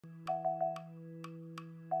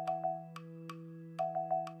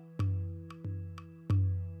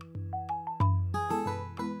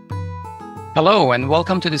Hello, and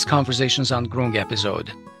welcome to this Conversations on Groong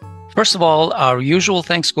episode. First of all, our usual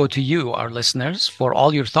thanks go to you, our listeners, for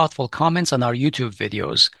all your thoughtful comments on our YouTube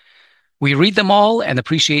videos. We read them all and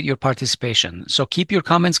appreciate your participation. So keep your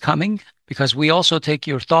comments coming, because we also take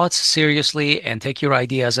your thoughts seriously and take your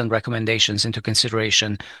ideas and recommendations into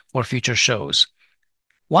consideration for future shows.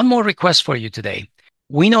 One more request for you today.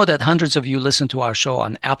 We know that hundreds of you listen to our show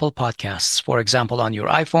on Apple Podcasts, for example, on your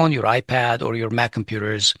iPhone, your iPad, or your Mac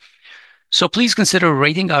computers. So please consider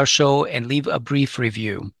rating our show and leave a brief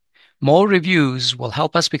review. More reviews will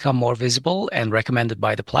help us become more visible and recommended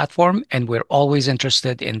by the platform, and we're always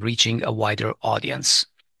interested in reaching a wider audience.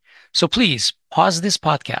 So please pause this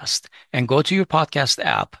podcast and go to your podcast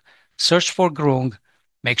app, search for Groong,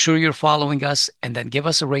 make sure you're following us, and then give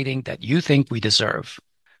us a rating that you think we deserve.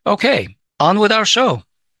 Okay, on with our show.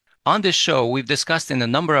 On this show, we've discussed in a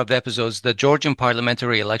number of episodes the Georgian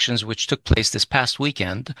parliamentary elections which took place this past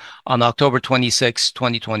weekend on October 26,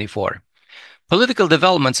 2024. Political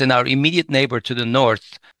developments in our immediate neighbor to the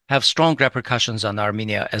north have strong repercussions on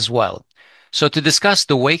Armenia as well. So to discuss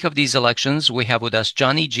the wake of these elections, we have with us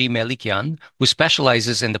Johnny G. Melikian, who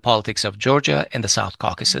specializes in the politics of Georgia and the South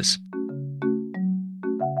Caucasus.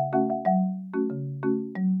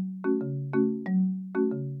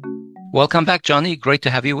 Welcome back, Johnny. Great to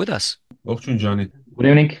have you with us. Welcome, Johnny. Good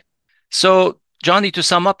evening. So, Johnny, to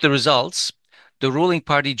sum up the results, the ruling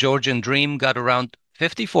party Georgian Dream got around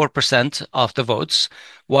 54% of the votes,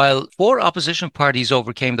 while 4 opposition parties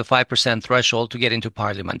overcame the 5% threshold to get into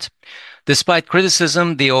parliament. Despite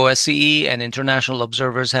criticism, the OSCE and international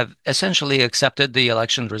observers have essentially accepted the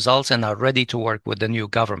election results and are ready to work with the new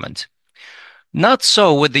government. Not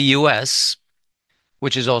so with the US,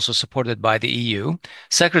 which is also supported by the EU.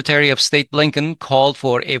 Secretary of State Blinken called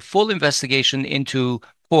for a full investigation into,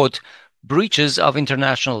 quote, breaches of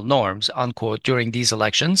international norms, unquote, during these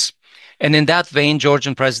elections. And in that vein,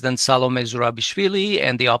 Georgian President Salome Zurabishvili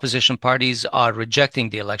and the opposition parties are rejecting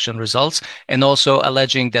the election results and also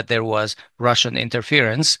alleging that there was Russian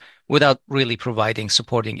interference without really providing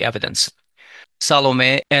supporting evidence.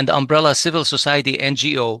 Salome and umbrella civil society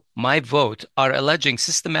NGO My Vote are alleging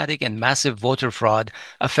systematic and massive voter fraud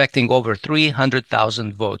affecting over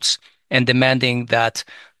 300,000 votes and demanding that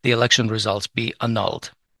the election results be annulled.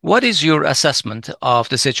 What is your assessment of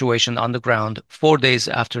the situation on the ground 4 days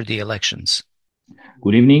after the elections?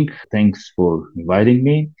 Good evening. Thanks for inviting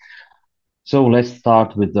me. So let's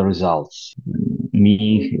start with the results.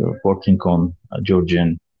 Me working on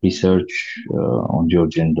Georgian research on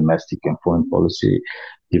Georgian domestic and foreign policy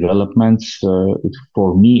developments.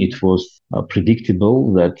 For me, it was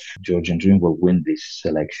predictable that Georgian Dream will win this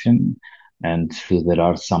election. And there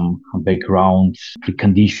are some background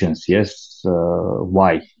preconditions. Yes,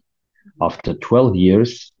 why? After 12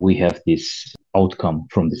 years, we have this outcome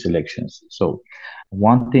from these elections. So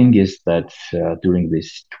one thing is that during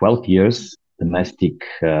these 12 years, domestic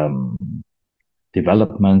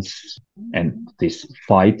developments and this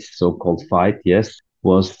fight, so-called fight, yes,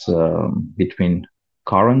 was between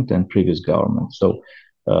current and previous government. So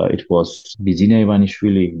it was Bizina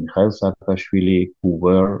Ivanishvili, Mikhail Saakashvili, who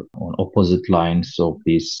were on opposite lines of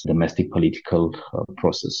this domestic political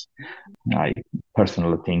process. I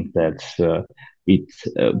personally think that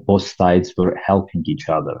both sides were helping each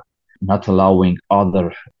other, not allowing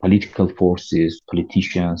other political forces,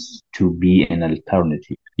 politicians to be an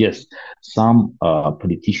alternative. Yes, some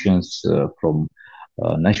politicians from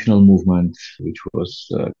national movement, which was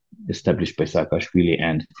established by Saakashvili,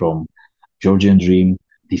 and from Georgian Dream,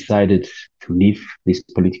 decided to leave these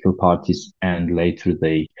political parties, and later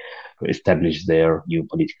they established their new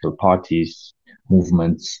political parties,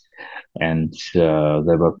 movements, and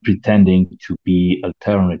they were pretending to be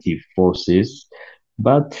alternative forces.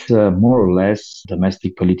 But more or less,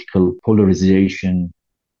 domestic political polarization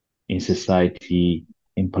in society,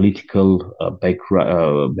 in political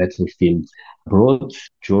battlefield, brought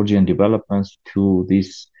Georgian developments to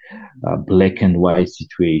this black and white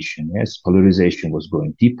situation. Yes, polarization was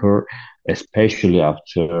going deeper, especially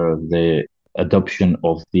after the adoption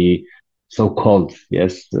of the so-called,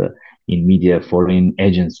 in media, foreign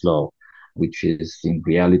agents law, which is in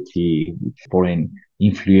reality foreign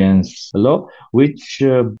influence law, which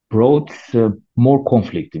brought more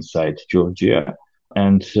conflict inside Georgia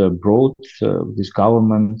and brought this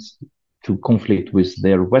government to conflict with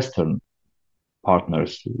their Western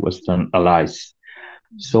partners, Western allies.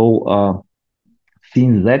 So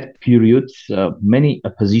since that period, many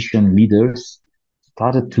opposition leaders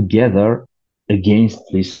started together against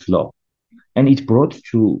this law. And it brought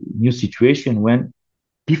to new situation when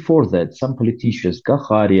before that, some politicians,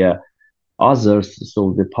 Gakharia, others,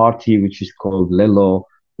 so the party which is called Lelo,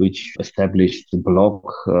 which established the bloc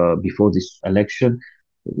before this election,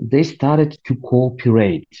 they started to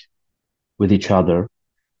cooperate with each other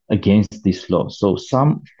against this law. So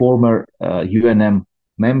some former UNM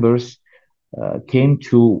members came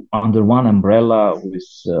to under one umbrella with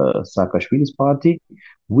Saakashvili's party,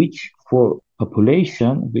 which for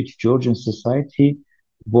population, which Georgian society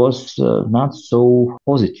was not so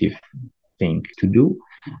positive thing to do.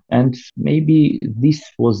 And maybe this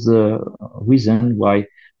was the reason why,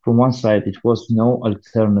 from one side, it was no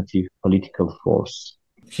alternative political force.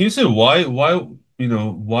 Can you say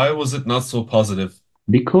why was it not so positive?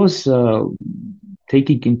 Because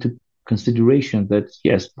taking into consideration that,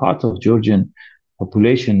 yes, part of Georgian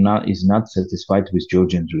population is not satisfied with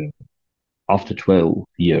Georgian dream after 12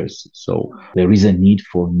 years. So there is a need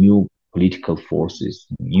for new political forces,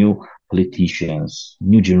 new politicians,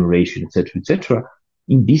 new generation, etc., etc.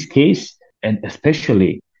 In this case, and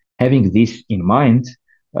especially having this in mind,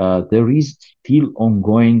 there is still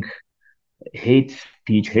ongoing hate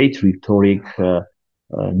speech, hate rhetoric,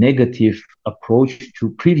 negative approach to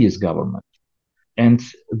previous government. And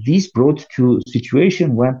this brought to a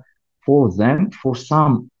situation when for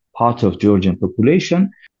some part of Georgian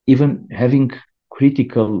population, even having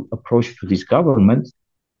critical approach to this government,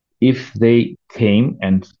 if they came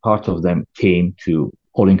and part of them came to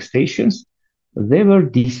polling stations, they were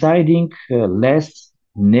deciding less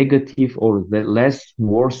negative or the less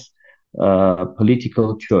worse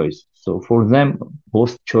political choice. So for them,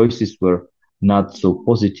 both choices were not so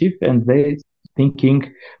positive, and they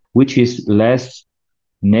thinking which is less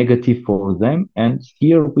negative for them. And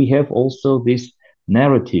here we have also these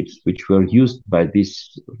narratives which were used by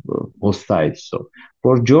these both sides. So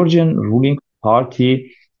for Georgian ruling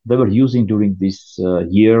party, they were using during this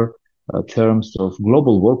year terms of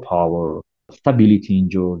global world power, stability in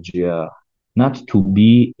Georgia, not to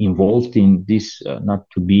be involved in this, not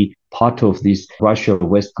to be part of this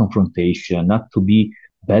Russia-West confrontation, not to be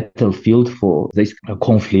battlefield for this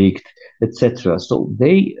conflict, etc. So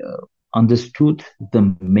they understood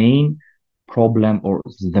the main problem or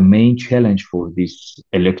the main challenge for this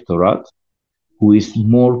electorate, who is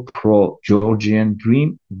more pro-Georgian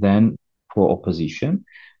dream than pro-opposition.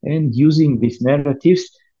 And using these narratives,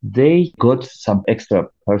 they got some extra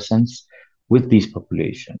persons with this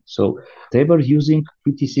population. So they were using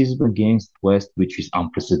criticism against West, which is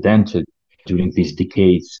unprecedented during these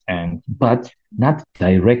decades, but not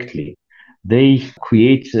directly. They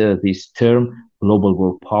create this term global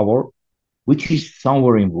world power, which is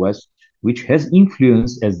somewhere in West, which has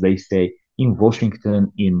influence, as they say, in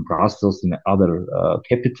Washington, in Brussels, in other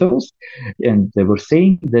capitals. And they were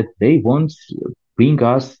saying that they want to bring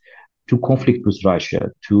us to conflict with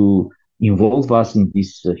Russia, to involve us in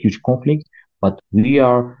this huge conflict, but we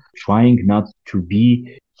are trying not to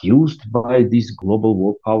be used by this global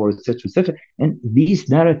world power, etc., etc. And this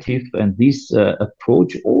narrative and this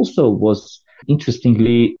approach also was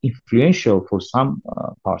interestingly influential for some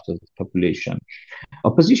part of the population.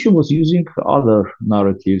 Opposition was using other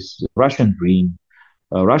narratives, Russian dream,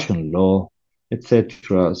 Russian law,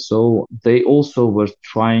 etc. So they also were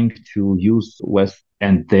trying to use West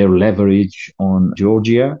and their leverage on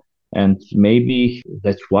Georgia. And maybe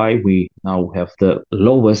that's why we now have the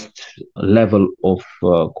lowest level of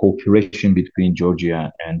cooperation between Georgia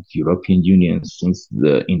and European Union since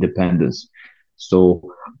the independence.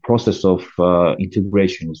 So process of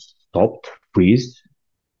integration is stopped, freezed,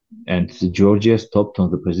 and Georgia stopped on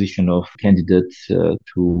the position of candidate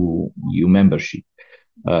to EU membership.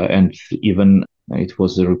 And even it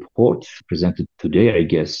was a report presented today, I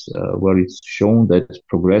guess, where it's shown that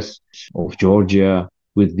progress of Georgia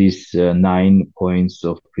with these 9 points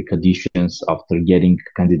of preconditions after getting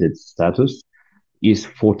candidate status is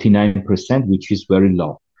 49%, which is very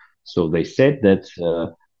low. So they said that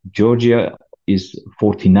Georgia is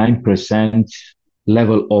 49%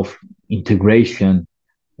 level of integration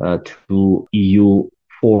to EU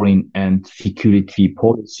foreign and security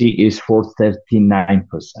policy is for 39%.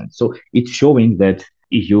 So it's showing that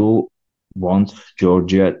EU wants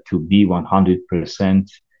Georgia to be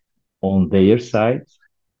 100% on their side,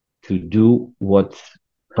 to do what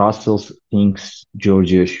Brussels thinks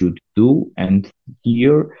Georgia should do. And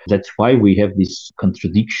here, that's why we have this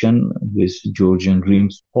contradiction with Georgian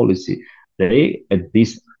Dreams policy. They, at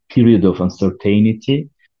this period of uncertainty,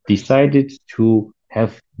 decided to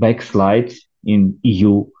have backslide in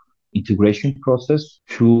EU integration process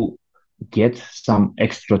to get some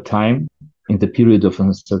extra time in the period of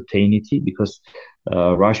uncertainty, because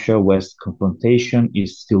Russia-West confrontation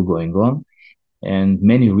is still going on, and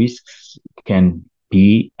many risks can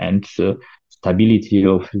be and stability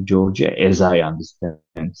of Georgia, as I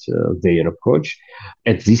understand their approach.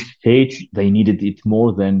 At this stage, they needed it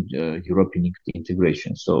more than European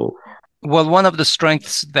integration. So, well, one of the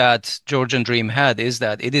strengths that Georgian Dream had is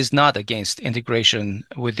that it is not against integration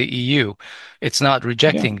with the EU. It's not yeah.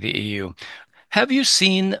 rejecting the EU. Have you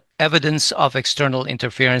seen evidence of external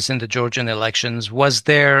interference in the Georgian elections? Was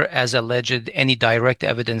there, as alleged, any direct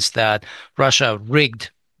evidence that Russia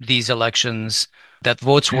rigged these elections, that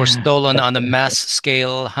votes were stolen on a mass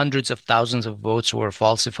scale, hundreds of thousands of votes were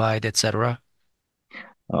falsified, etc.?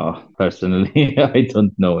 Personally, I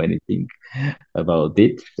don't know anything about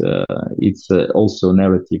it. It's also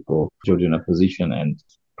narrative of Georgian opposition and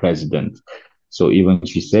president. So even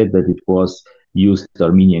she said that it was used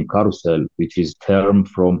Armenian Carousel, which is term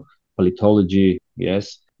from politology,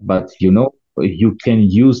 yes. But you can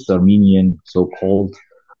use Armenian so-called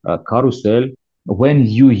carousel when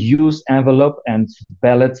you use envelope and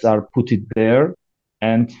ballots are put it there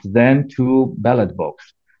and then to ballot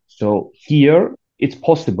box. So here it's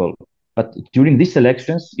possible. But during these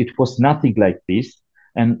elections, it was nothing like this.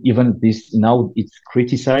 And even this now it's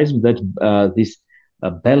criticized that these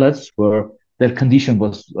ballots were their condition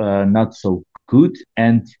was not so good.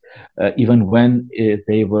 And even when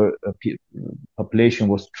they were population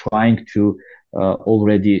was trying to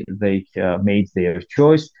already they made their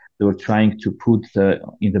choice, they were trying to put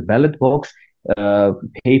in the ballot box.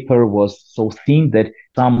 Paper was so thin that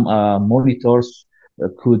some monitors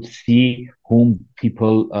could see whom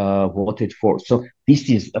people voted for. So this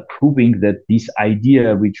is proving that this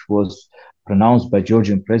idea, which was pronounced by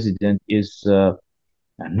Georgian president, is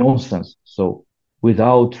nonsense. So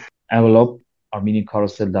without envelope, Armenian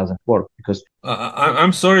carousel doesn't work because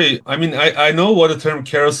I'm sorry. I mean, I know what the term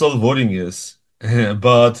carousel voting is,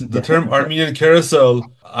 but the term Armenian carousel,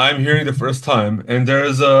 I'm hearing the first time, and there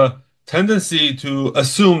is a tendency to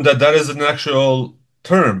assume that that is an actual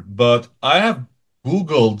term. But I have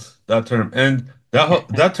Googled that term, and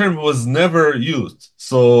that term was never used.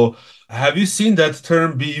 So, have you seen that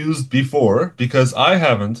term be used before? Because I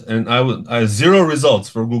haven't, and I zero results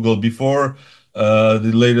for Google before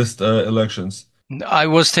the latest elections. I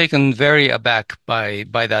was taken very aback by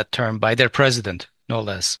that term, by their president, no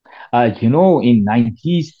less. in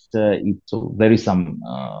 90s, so there is some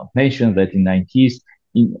mention that in 90s,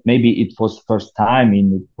 maybe it was first time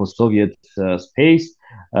in post-Soviet space,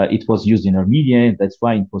 it was used in Armenia. That's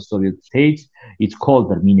why in post-Soviet states, it's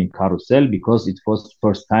called Armenian Carousel because it was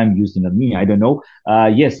first time used in Armenia. I don't know.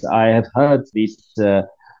 Yes, I have heard this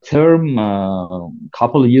term a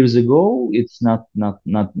couple of years ago. It's not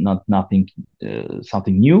nothing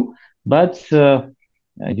something new, but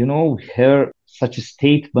here such a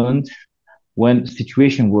statement when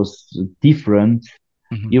situation was different,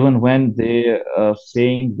 even when they are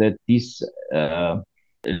saying that these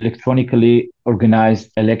electronically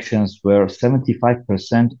organized elections where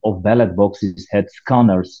 75% of ballot boxes had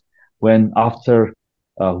scanners, when after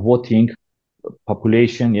voting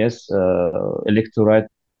population, yes, electorate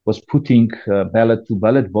was putting ballot to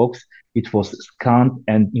ballot box, it was scanned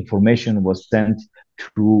and information was sent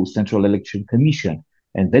to Central Election Commission.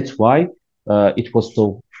 And that's why it was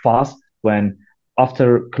so fast when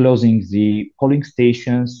after closing the polling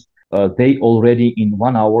stations, they already in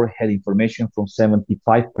 1 hour had information from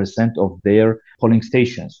 75% of their polling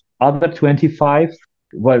stations. Other 25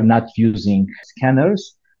 were not using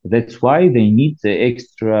scanners. That's why they need the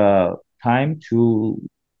extra time to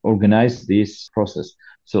organize this process.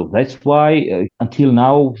 So that's why until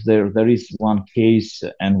now there is one case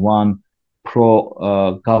and one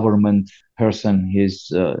pro government person is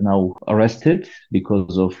now arrested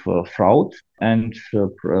because of fraud, and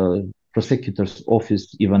prosecutor's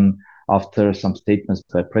office, even after some statements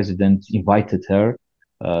by president, invited her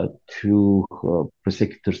to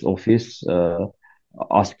prosecutor's office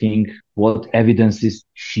asking what evidences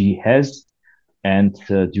she has, and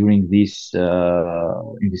during this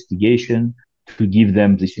investigation to give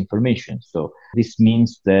them this information. So this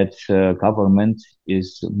means that government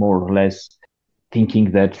is more or less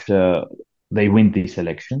thinking that they win these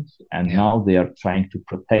elections, and now they are trying to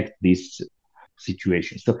protect this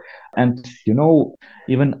situation. So, and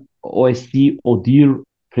even OSCE ODIHR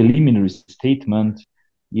preliminary statement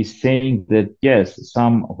is saying that yes,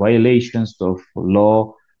 some violations of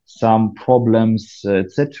law, some problems,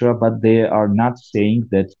 etc., but they are not saying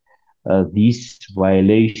that these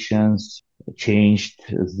violations changed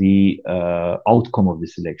the outcome of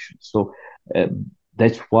this election. So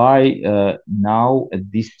that's why now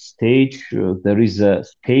at this stage there is a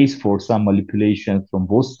space for some manipulation from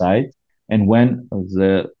both sides. And when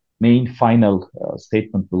the main final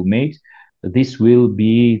statement will made, this will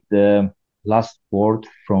be the last word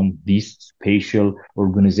from this special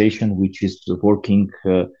organization which is working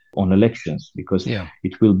on elections, because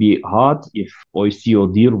it will be hard if OIC or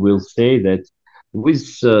DIR will say that with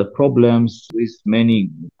problems, with many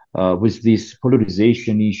with this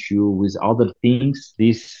polarization issue, with other things,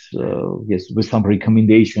 yes, with some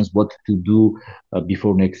recommendations what to do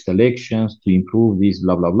before next elections to improve this,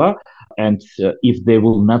 blah, blah, blah. And if they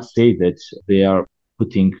will not say that they are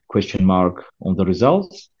putting question mark on the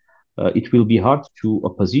results, it will be hard to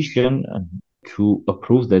opposition to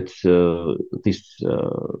approve that this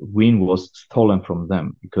win was stolen from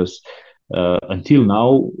them, because until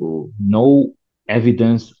now, no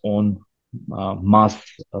evidence on mass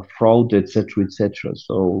fraud, etc., etc.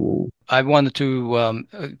 So I wanted to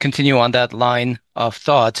continue on that line of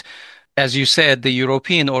thought. As you said, the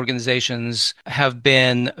European organizations have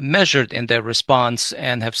been measured in their response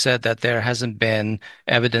and have said that there hasn't been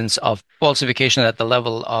evidence of falsification at the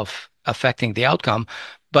level of affecting the outcome.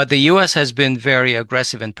 But the US has been very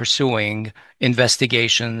aggressive in pursuing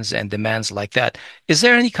investigations and demands like that. Is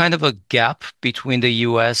there any kind of a gap between the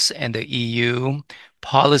US and the EU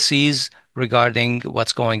policies regarding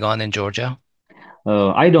what's going on in Georgia?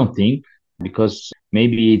 I don't think, because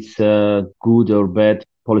maybe it's a good or bad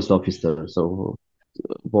police officer. So,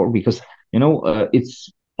 because it's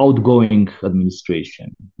outgoing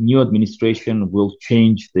administration. New administration will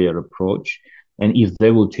change their approach, and if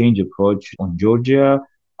they will change approach on Georgia,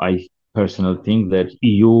 I personally think that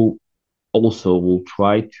EU also will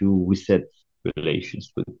try to reset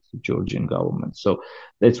relations with the Georgian government. So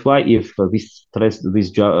that's why if this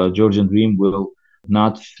Georgian Dream will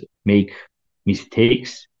not make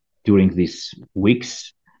mistakes during these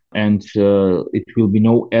weeks, and it will be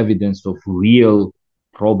no evidence of real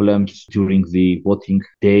problems during the voting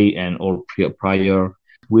day and or prior,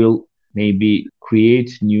 will maybe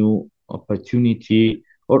create new opportunity.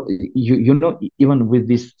 Or even with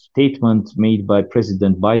this statement made by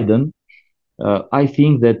President Biden, I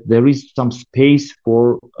think that there is some space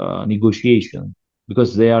for negotiation,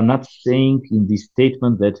 because they are not saying in this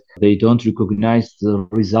statement that they don't recognize the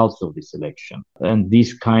results of this election. And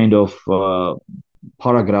these kind of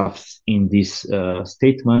paragraphs in this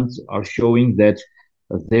statement are showing that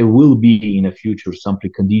there will be in the future some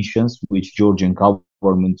preconditions which Georgian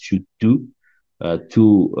government should do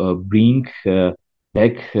to bring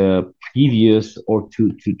back previous, or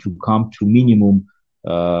to come to minimum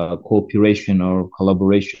cooperation or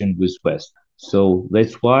collaboration with West. So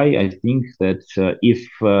that's why I think that if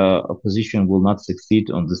opposition will not succeed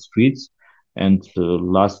on the streets, and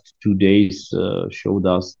last 2 days showed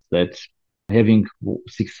us that having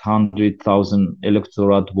 600,000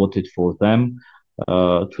 electorate voted for them,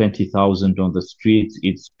 20,000 on the streets,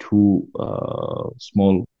 it's too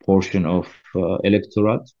small portion of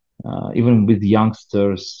electorate. Even with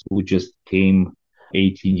youngsters who just came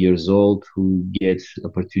 18 years old, who get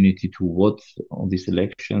opportunity to vote on these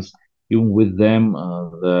elections, even with them,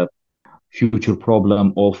 the future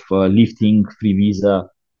problem of lifting free visa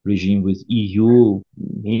regime with EU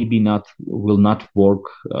maybe will not work,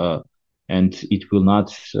 and it will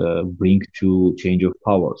not bring to change of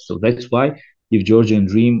power. So that's why, if Georgian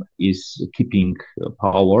Dream is keeping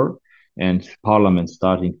power and parliament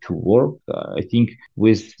starting to work, I think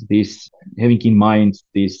with this, having in mind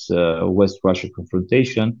this West-Russia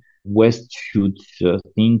confrontation, West should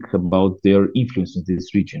think about their influence in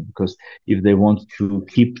this region, because if they want to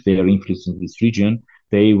keep their influence in this region,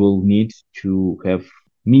 they will need to have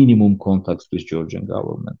minimum contacts with Georgian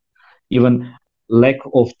government. Even lack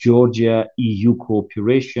of Georgia EU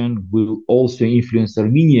cooperation will also influence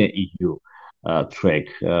Armenia EU track.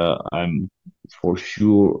 I'm for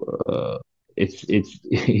sure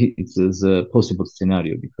it's a possible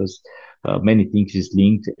scenario, because many things is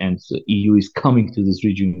linked, and EU is coming to this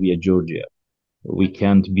region via Georgia. We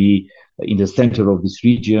can't be in the center of this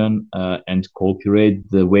region and cooperate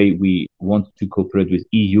the way we want to cooperate with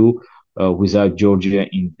EU without Georgia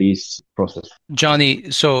in this process.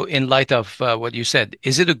 Johnny, so in light of what you said,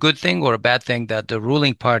 is it a good thing or a bad thing that the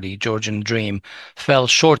ruling party, Georgian Dream, fell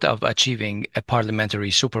short of achieving a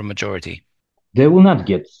parliamentary supermajority? They will not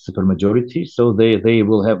get supermajority, so they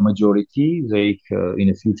will have majority. They in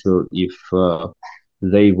the future, if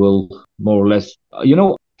they will more or less,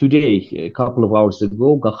 today, a couple of hours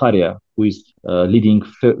ago, Gakharia, who is leading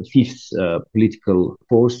fifth political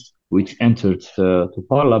force, which entered to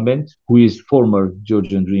parliament, who is former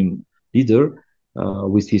Georgian Dream leader,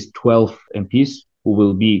 with his 12 MPs, who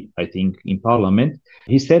will be, I think, in parliament.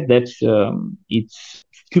 He said that it's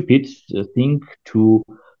stupid thing to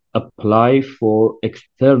apply for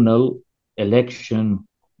external election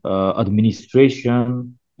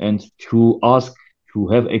administration and to ask to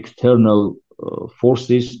have external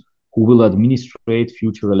forces who will administrate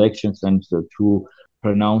future elections and to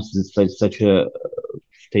pronounce such a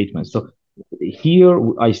statement. So here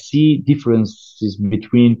I see differences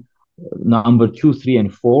between number 2, 3,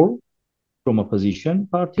 and 4 from opposition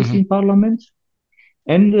parties in parliament,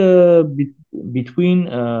 and between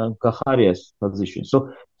Gaharia's position.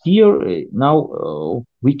 So here now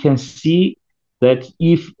we can see that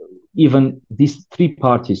if even these 3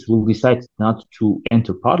 parties will decide not to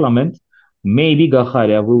enter parliament, maybe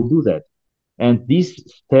Gaharia will do that. And this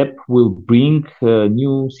step will bring a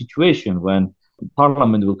new situation when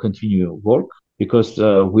parliament will continue work, because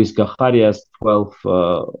with Gaharia's 12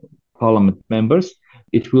 parliament members,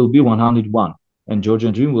 it will be 101, and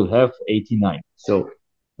Georgian Dream will have 89. So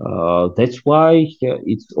that's why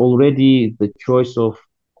it's already the choice of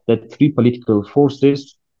the 3 political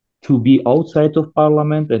forces to be outside of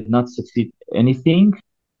parliament and not succeed anything,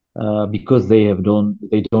 because they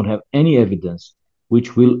don't have any evidence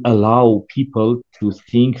which will allow people to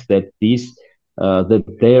think that that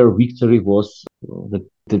their victory was that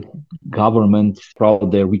the government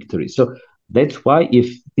proud their victory. So that's why if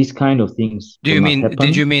these kind of things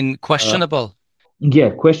did you mean questionable? Yeah,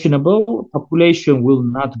 questionable. Population will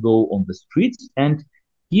not go on the streets, and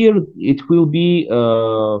here it will be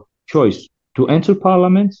a choice to enter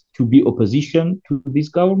parliament, to be opposition to this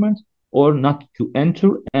government, or not to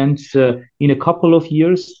enter. And in a couple of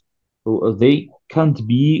years, they can't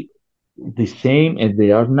be the same as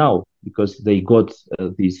they are now, because they got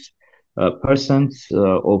this percent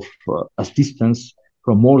of assistance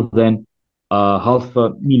from more than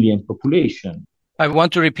 500,000 population. I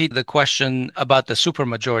want to repeat the question about the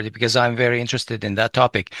supermajority because I'm very interested in that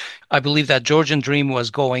topic. I believe that Georgian Dream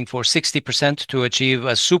was going for 60% to achieve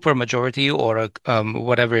a supermajority, or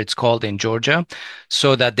whatever it's called in Georgia,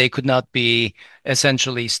 so that they could not be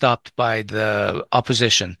essentially stopped by the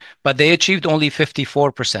opposition. But they achieved only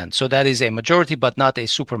 54%. So that is a majority, but not a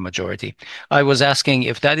supermajority. I was asking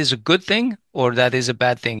if that is a good thing or that is a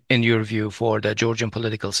bad thing in your view for the Georgian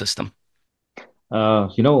political system.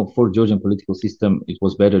 For Georgian political system, it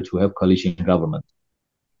was better to have coalition government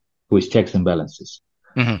with checks and balances.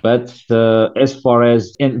 But as far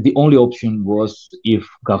as, and the only option was if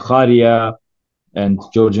Gaharia and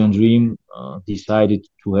Georgian Dream decided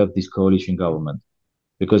to have this coalition government,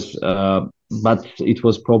 because but it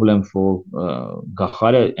was problem for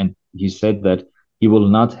Gaharia, and he said that he will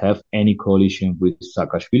not have any coalition with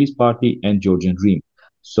Saakashvili's party and Georgian Dream.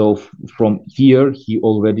 So from here, he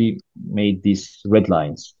already made these red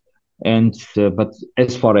lines. And but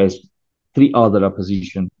as far as 3 other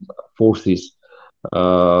opposition forces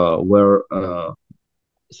were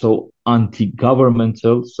so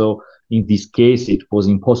anti-governmental, so in this case, it was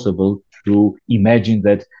impossible to imagine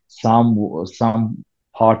that some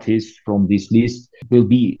parties from this list will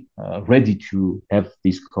be ready to have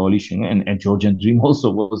this coalition. And Georgian Dream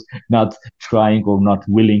also was not trying or not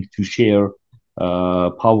willing to share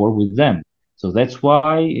power with them. So that's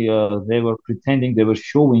why they were pretending, they were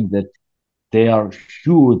showing that they are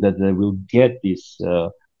sure that they will get this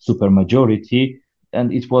supermajority.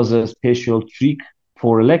 And it was a special trick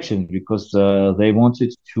for election, because they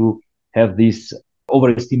wanted to have these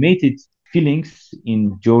overestimated feelings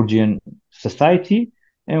in Georgian society.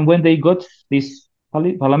 And when they got this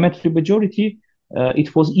parliamentary majority,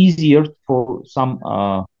 it was easier for some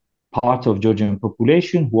part of Georgian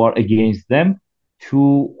population who are against them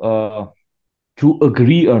to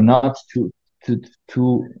agree or not to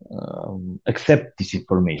accept this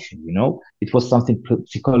information. It was something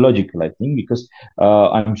psychological, I think, because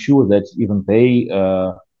I'm sure that even they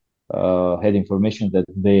had information that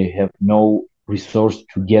they have no resource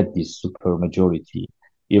to get this supermajority.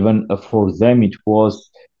 Even for them, it was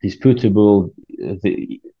disputable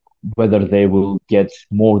whether they will get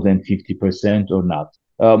more than 50% or not.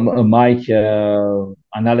 My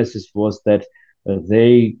analysis was that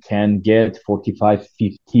they can get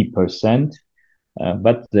 45-50%,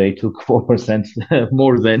 but they took 4%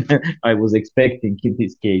 more than I was expecting in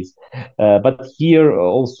this case. But here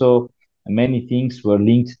also many things were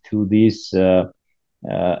linked to this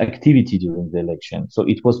activity during the election. So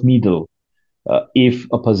it was middle. If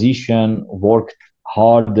opposition worked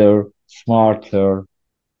harder, smarter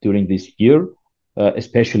during this year,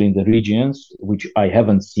 especially in the regions, which I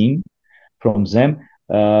haven't seen from them,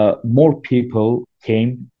 more people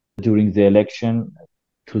came during the election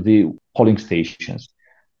to the polling stations.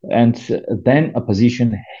 And then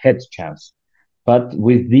opposition had chance. But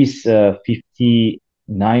with this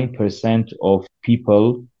 59% of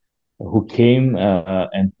people who came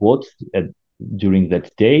and voted during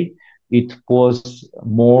that day, it was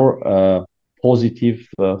more positive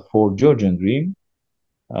for Georgian Dream.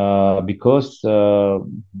 because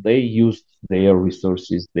they used their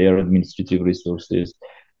resources, their administrative resources.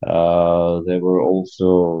 They were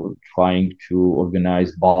also trying to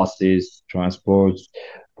organize buses, transports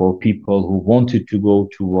for people who wanted to go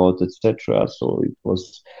to vote, etc. So it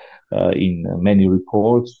was in many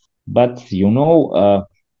reports. But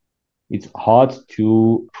it's hard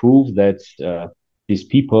to prove that these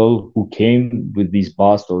people who came with this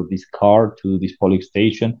bus or this car to this polling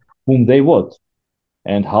station, whom they vote,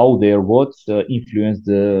 and how their votes influence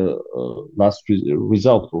the last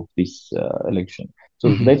result of this election.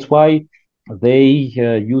 So that's why they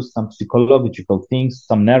use some psychological things,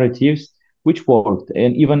 some narratives, which worked.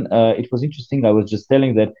 And even it was interesting. I was just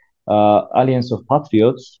telling that Alliance of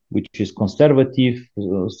Patriots, which is conservative,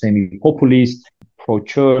 semi-populist,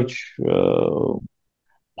 pro-church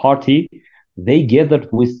party, they gathered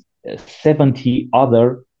with 70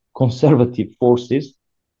 other conservative forces,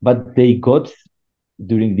 but they got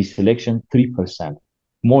during this election 3%,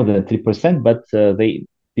 more than 3%, but they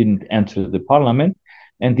didn't enter the parliament.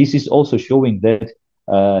 And this is also showing that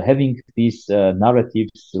having these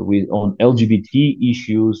narratives on LGBT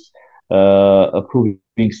issues,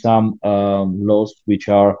 approving some laws which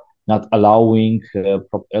are not allowing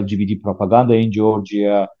LGBT propaganda in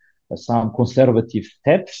Georgia, some conservative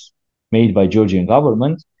steps made by Georgian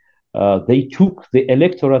government, they took the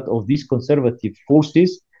electorate of these conservative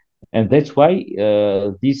forces, and that's why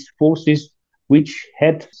these forces, which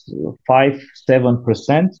had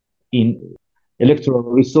 5-7% in electoral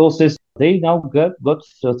resources, they now got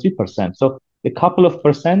 3%. So a couple of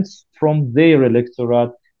percent from their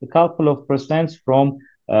electorate, a couple of percent from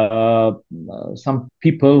some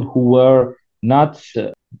people who were not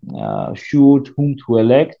sure whom to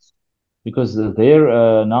elect, because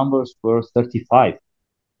their numbers were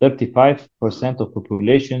 35% of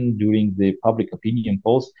population during the public opinion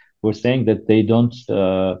polls were saying that they don't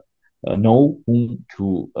know whom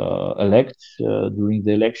to elect during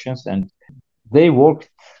the elections, and they worked,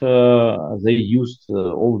 they used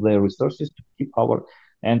all their resources to keep power.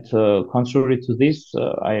 And contrary to this,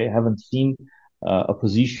 I haven't seen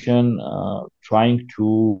opposition trying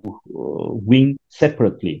to win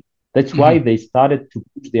separately. That's why they started to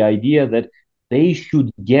push the idea that they should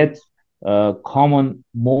get common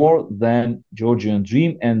more than Georgian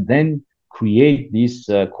dream, and then create this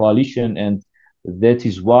coalition. And that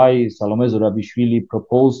is why Salome Zorabishvili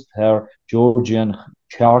proposed her Georgian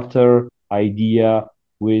charter idea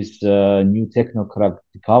with new technocrat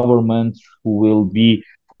government who will be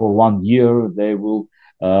for 1 year. They will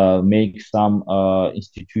make some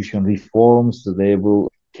institution reforms. They will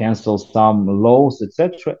cancel some laws,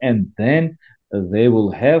 etc. And then they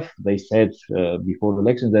will have, they said before the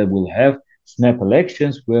election, they will have snap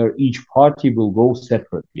elections where each party will go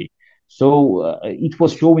separately. So it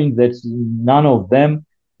was showing that none of them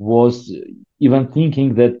was even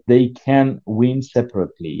thinking that they can win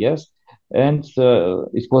separately. Yes. And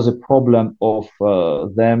it was a problem of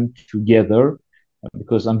them together,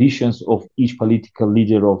 because ambitions of each political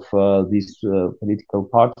leader of these political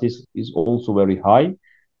parties is also very high.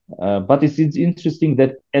 But it's interesting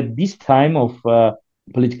that at this time of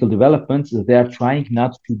political developments, they are trying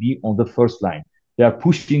not to be on the first line. They are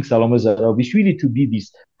pushing Salome Zarabishvili to be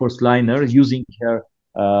this first liner, using her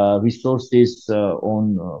resources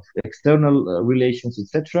on external relations,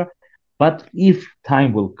 etc. But if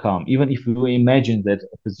time will come, even if we imagine that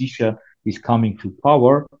opposition is coming to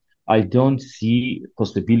power, I don't see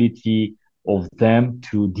possibility of them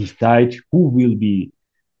to decide who will be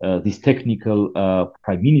this technical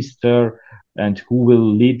prime minister and who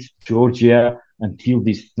will lead Georgia until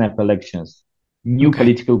these snap elections. New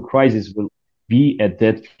political crisis will be at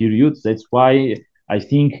that period. That's why I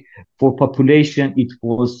think for population, it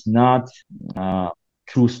was not a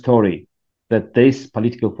true story that these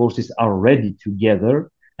political forces are ready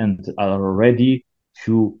together and are ready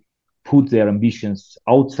to put their ambitions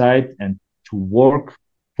outside and to work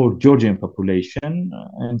for Georgian population.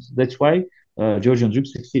 And that's why Georgian Dream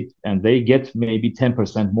succeed, and they get maybe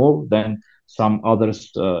 10% more than some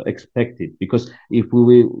others expected. Because if we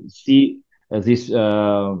will see these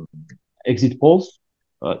exit polls,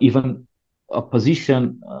 even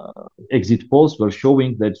opposition exit polls were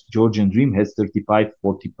showing that Georgian Dream has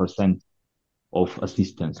 35-40% of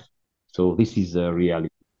assistance. So this is a reality.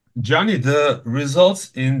 Johnny, the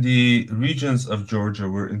results in the regions of Georgia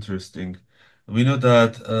were interesting. We know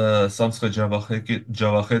that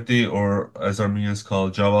Samtskhe-Javakheti, or as Armenians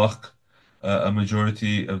call Javakh, a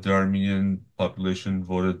majority of the Armenian population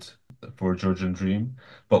voted for Georgian Dream.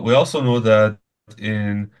 But we also know that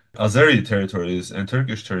in Azeri territories and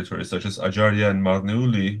Turkish territories, such as Ajaria and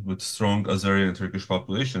Marneuli, with strong Azeri and Turkish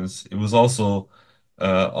populations, it was also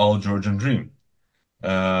all Georgian dream.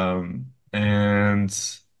 And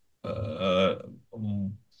uh,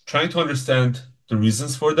 trying to understand the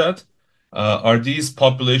reasons for that. Are these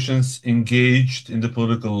populations engaged in the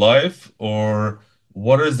political life, or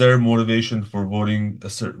what is their motivation for voting a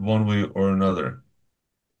certain one way or another?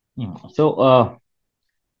 So,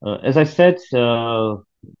 as I said,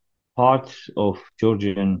 part of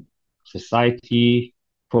Georgian society,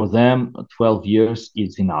 for them, 12 years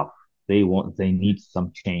is enough. They need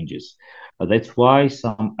some changes. That's why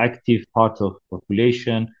some active part of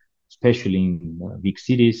population, especially in big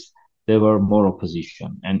cities, there were more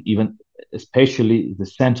opposition, and even especially the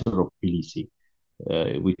center of Tbilisi,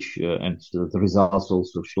 which and so the results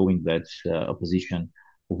also showing that opposition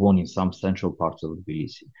won in some central parts of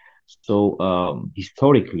Tbilisi. So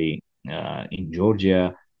historically, in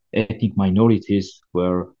Georgia, ethnic minorities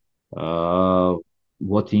were uh,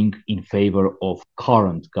 voting in favor of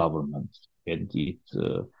current government, and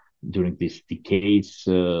during these decades,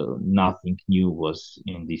 nothing new was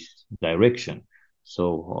in this direction.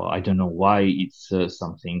 So I don't know why it's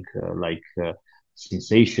something like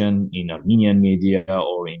sensation in Armenian media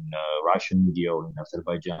or in Russian media or in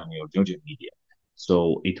Azerbaijani or Georgian media.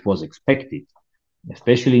 So it was expected,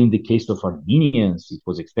 especially in the case of Armenians, it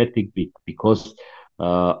was expected because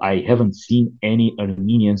I haven't seen any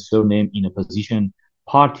Armenian surname in opposition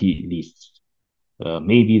party lists.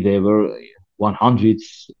 Maybe there were 100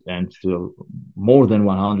 and more than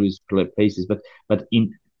 100 places, but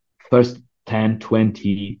in first 10,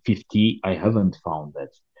 20, 50, I haven't found that.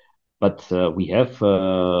 But we have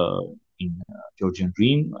in Georgian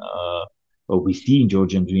Dream, or we see in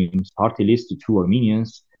Georgian Dream's party list two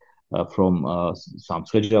Armenians from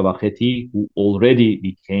Samtskhe-Javakheti who already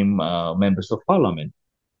became members of parliament.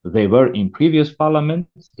 They were in previous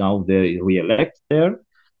parliaments, now they re-elect there,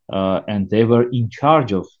 and they were in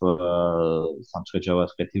charge of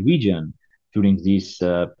Samtskhe-Javakheti region during this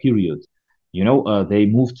period. You know, they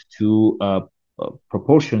moved to a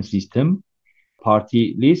proportion system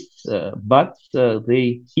party lists, but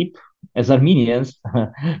they keep, as Armenians,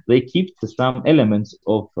 they keep some elements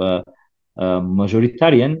of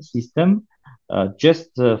majoritarian system, just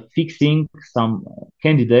fixing some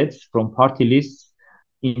candidates from party lists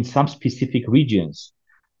in some specific regions.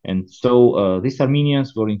 And so these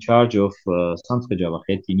Armenians were in charge of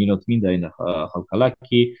Samtskhe-Javakheti, Ninotminda in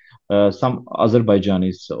Halkalaki, some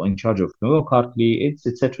Azerbaijanis in charge of Melikian,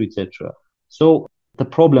 etc., etc. So the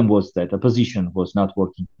problem was that opposition was not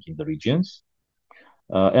working in the regions.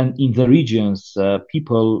 And in the regions,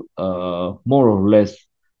 people more or less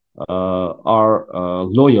are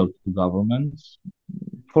loyal to governments.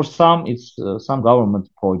 For some, it's some government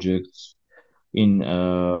projects in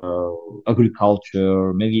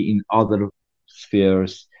agriculture, maybe in other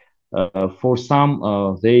spheres. For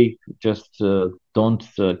some, they just don't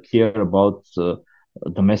care about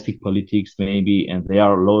domestic politics, maybe, and they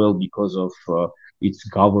are loyal because of its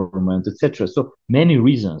government, etc. So many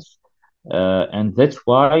reasons. And that's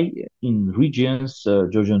why in regions,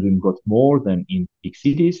 Georgian Dream got more than in big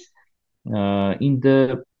cities. In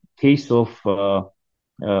the case of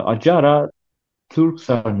Ajara, Turks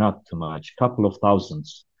are not too much, couple of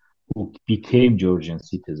thousands who became Georgian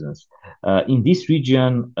citizens. In this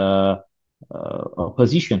region,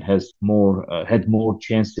 opposition has had more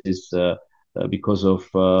chances because of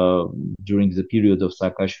during the period of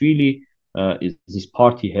Saakashvili, this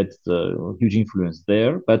party had huge influence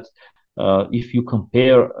there. But if you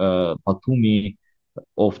compare Batumi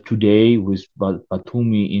of today with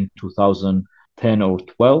Batumi in 2010 or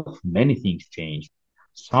 12, many things changed.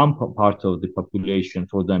 Some part of the population,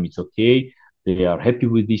 for them, it's okay. They are happy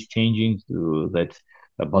with these changes, that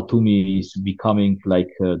Batumi is becoming like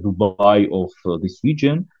Dubai of this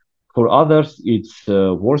region. For others, it's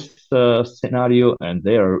a worse scenario, and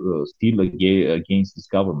they are still against this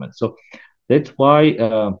government. So that's why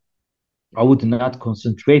I would not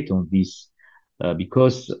concentrate on this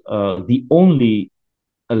because the only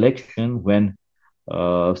election when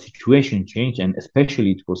situation changed, and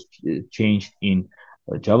especially it was changed in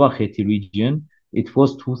Javakheti region, it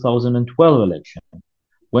was 2012 election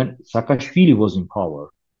when Saakashvili was in power,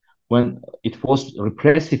 when it was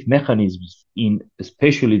repressive mechanisms in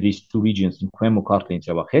especially these two regions in Kartli and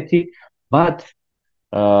Javakheti, but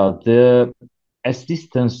the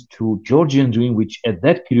assistance to Georgian Dream, which at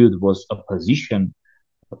that period was opposition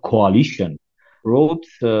coalition, wrote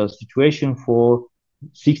situation for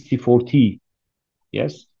 60-40.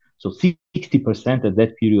 Yes, so 60% at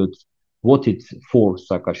that period voted for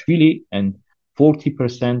Saakashvili and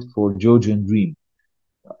 40% for Georgian Dream.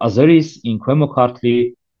 Azeris in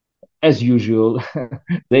Kartli, as usual,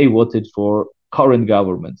 they voted for current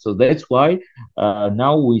government. So that's why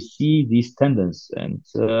now we see this tendency, and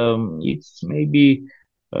it's maybe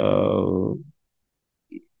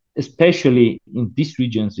especially in these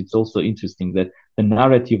regions, it's also interesting that the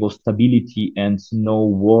narrative of stability and no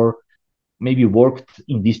war maybe worked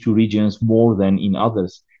in these two regions more than in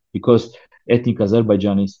others, because ethnic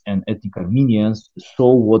Azerbaijanis and ethnic Armenians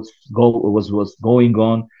saw was going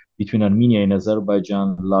on between Armenia and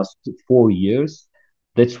Azerbaijan last 4 years.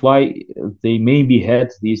 That's why they maybe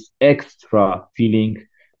had this extra feeling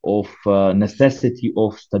of necessity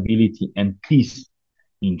of stability and peace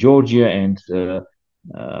in Georgia and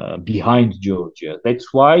behind Georgia.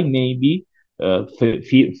 That's why maybe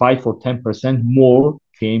 5 or 10% more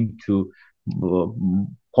came to uh,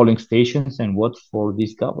 polling stations and vote for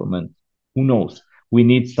this government. Who knows? We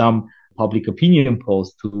need some public opinion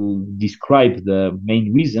polls to describe the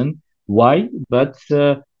main reason why, but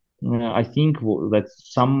I think that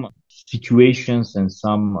some situations and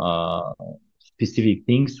some specific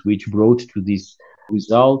things which brought to this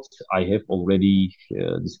result I have already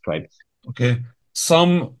described. Okay.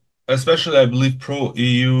 Some, especially I believe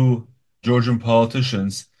pro-EU Georgian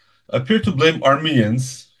politicians, appear to blame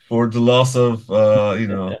Armenians for the loss of,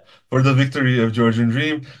 for the victory of Georgian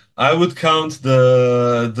Dream. I would count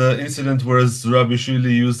the incident where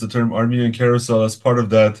Zurabishvili used the term Armenian Carousel as part of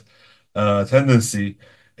that tendency.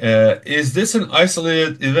 Is this an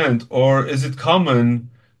isolated event, or is it common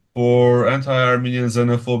for anti-Armenian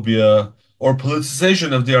xenophobia or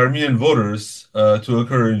politicization of the Armenian voters to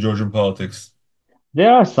occur in Georgian politics?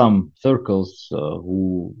 There are some circles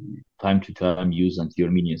who, time to time, use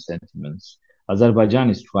anti-Armenian sentiments. Azerbaijan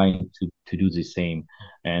is trying to do the same.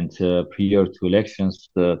 And prior to elections,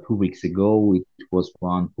 2 weeks ago, it was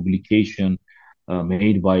one publication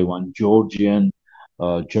made by one Georgian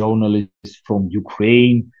journalist from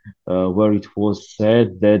Ukraine, where it was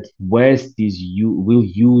said that West will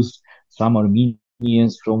use some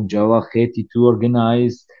Armenians from Javakheti to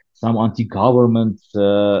organize some anti-government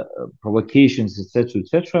provocations, etc.,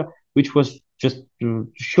 etc., which was just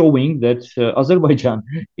showing that Azerbaijan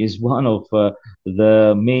is one of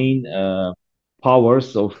the main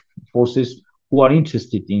powers of forces who are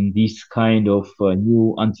interested in this kind of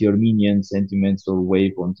new anti-Armenian sentiments or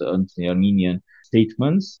wave on the anti-Armenian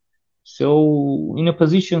statements. So, in a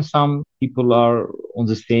position, some people are on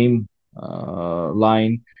the same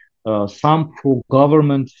line. Some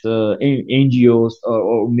pro-government NGOs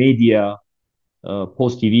or media,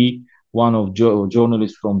 Post TV, one of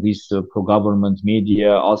journalists from this pro-government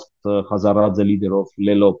media asked Hazaradze, leader of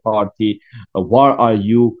Lelo party, why are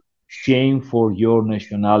you shame for your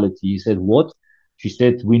nationality? He said, what? She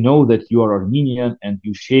said, we know that you are Armenian and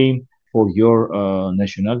you shame for your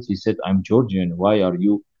nationality. He said, I'm Georgian. Why are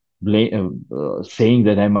you saying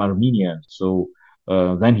that I'm Armenian? So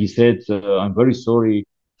then he said, I'm very sorry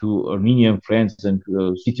to Armenian friends and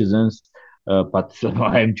citizens, but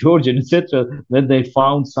I'm Georgian, etc. Then they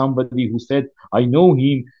found somebody who said, I know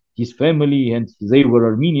him, his family, and they were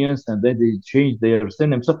Armenians, and then they changed their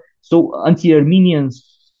surname. So anti-Armenian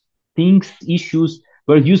things, issues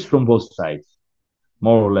were used from both sides,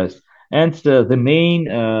 more or less. And the main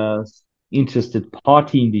interested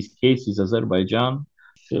party in this case is Azerbaijan.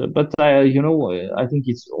 But I think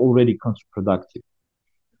it's already counterproductive.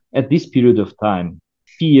 At this period of time,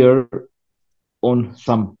 fear on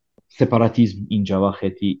some separatism in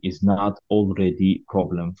Javakheti is not already a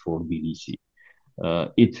problem for Tbilisi.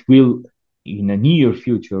 It will, in the near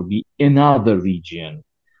future, be another region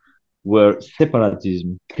where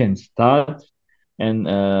separatism can start, and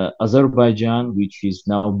Azerbaijan, which is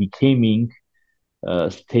now becoming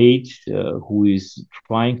a state who is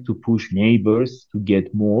trying to push neighbors to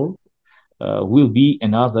get more, will be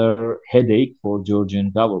another headache for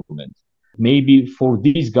Georgian government. Maybe for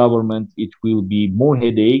this government, it will be more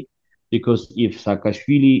headache because if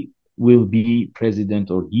Saakashvili will be president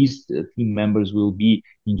or his team members will be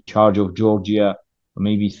in charge of Georgia,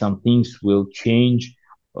 maybe some things will change,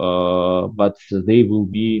 but they will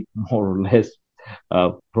be more or less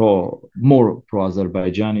more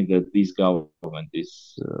pro-Azerbaijani that this government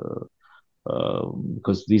is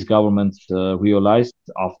because these governments realized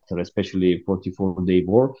after especially 44-day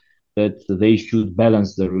war that they should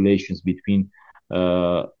balance the relations between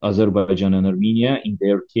Azerbaijan and Armenia in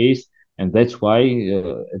their case. And that's why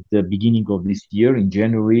at the beginning of this year, in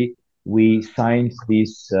January, we signed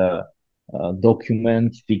this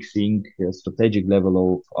document fixing a strategic level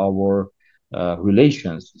of our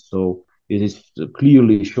relations. So it is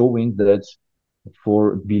clearly showing that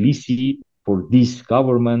for Tbilisi, for this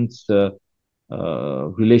government,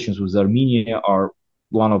 relations with Armenia are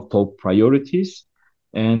one of top priorities.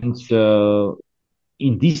 And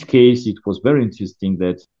in this case, it was very interesting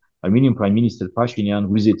that Armenian Prime Minister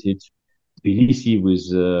Pashinyan visited Tbilisi with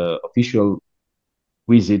official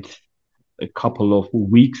visit a couple of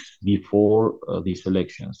weeks before these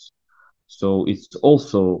elections. So it's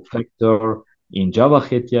also factor in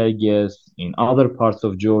Javakheti, I guess, in other parts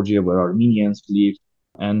of Georgia where Armenians live.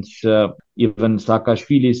 And even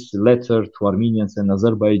Saakashvili's letter to Armenians and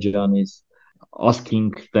Azerbaijanis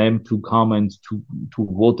asking them to come and to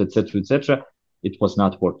vote, etc., etc., it was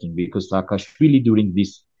not working because Saakashvili during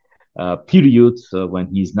this period when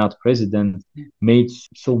he is not president made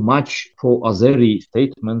so much pro-Azeri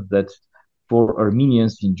statements that for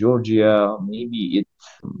Armenians in Georgia, maybe it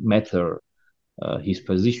matter his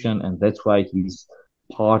position, and that's why his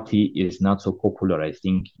party is not so popular, I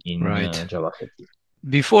think, in Javakheti.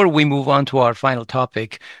 Before we move on to our final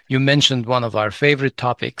topic, you mentioned one of our favorite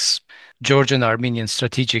topics, Georgian-Armenian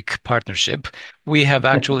strategic partnership. We have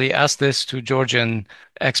actually asked this to Georgian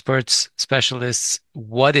experts, specialists,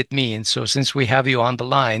 what it means. So since we have you on the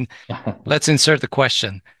line, let's insert the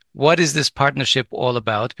question. What is this partnership all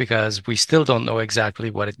about? Because we still don't know exactly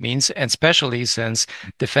what it means, and especially since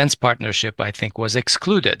defense partnership, I think, was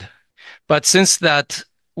excluded. But since that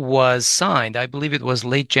was signed, I believe it was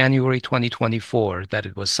late January 2024 that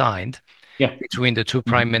it was signed between the two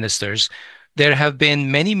prime ministers. There have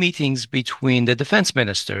been many meetings between the defense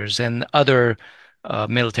ministers and other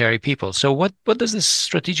military people. So what does this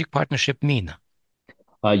strategic partnership mean?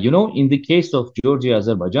 In the case of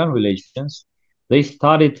Georgia-Azerbaijan relations, they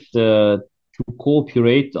started to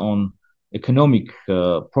cooperate on economic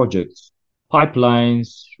projects,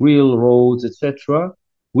 pipelines, railroads, etc.,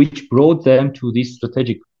 which brought them to this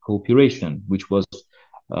strategic cooperation, which was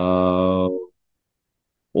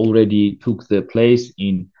already took the place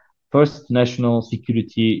in first national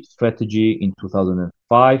security strategy in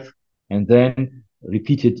 2005, and then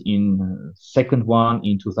repeated in second one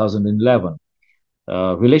in 2011.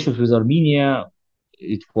 Relations with Armenia,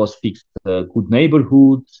 it was fixed good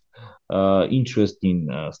neighborhood, interest in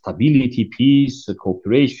stability, peace,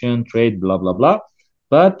 cooperation, trade, blah, blah, blah.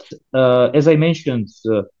 But as I mentioned,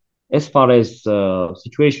 as far as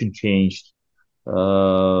situation changed,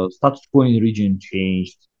 status quo in the region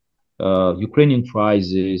changed, Ukrainian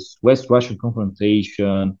crisis, West Russian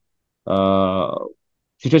confrontation,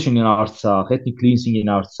 situation in Artsakh, ethnic cleansing in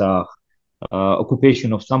Artsakh,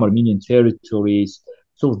 occupation of some Armenian territories.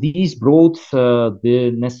 So these brought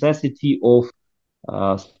the necessity of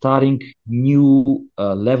starting new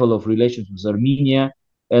level of relations with Armenia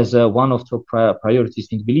as one of top priorities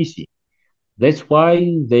in Tbilisi. That's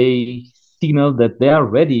why they signaled that they are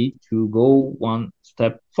ready to go one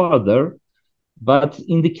step further. But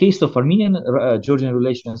in the case of Armenian-Georgian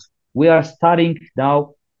relations, we are starting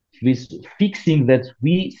now with fixing that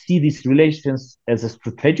we see these relations as a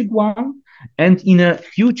strategic one. And in a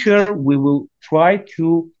future, we will try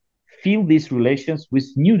to fill these relations with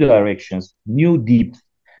new directions, new depth.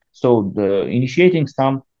 So initiating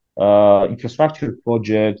some infrastructure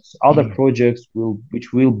projects, other projects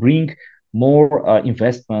which will bring more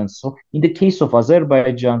investments. So in the case of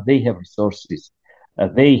Azerbaijan, they have resources.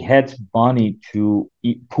 They had money to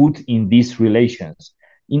put in these relations.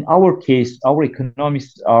 In our case, our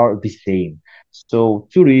economies are the same. So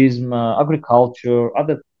tourism, agriculture,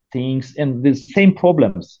 other things, and the same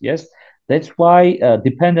problems. Yes, that's why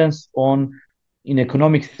dependence in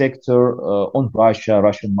economic sector on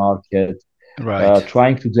Russian market,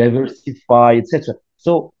 trying to diversify, etc.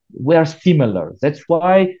 So we are similar. That's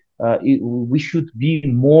why we should be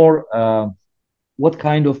more. What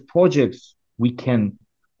kind of projects we can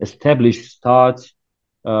establish, start,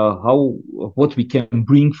 what we can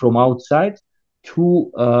bring from outside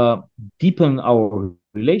to deepen our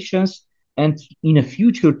relations, and in the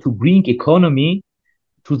future to bring economy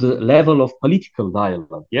to the level of political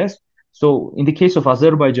dialogue. Yes. So in the case of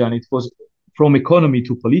Azerbaijan, it was from economy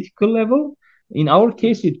to political level. In our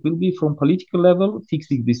case, it will be from political level,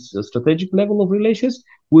 fixing this strategic level of relations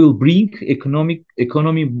will bring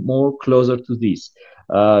economy more closer to this.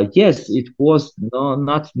 Yes, it was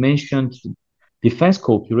not mentioned defense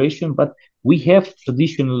cooperation, but we have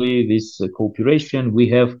traditionally this cooperation. We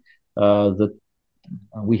have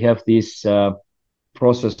this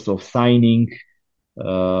process of signing,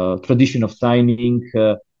 tradition of signing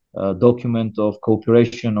document of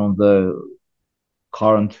cooperation on the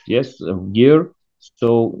current year.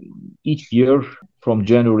 So each year from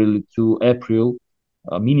January to April,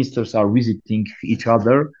 ministers are visiting each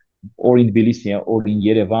other, or in Tbilisi or in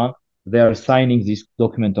Yerevan. They are signing this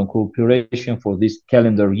document on cooperation for this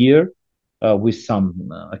calendar year with some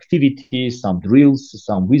activities, some drills,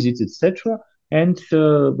 some visits, etc. And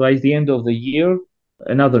by the end of the year,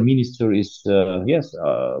 Another minister is yes.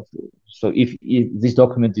 So if this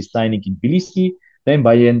document is signing in Tbilisi, then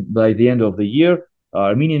by the end of the year,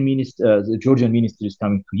 Armenian minister, the Georgian minister is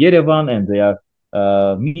coming to Yerevan, and they are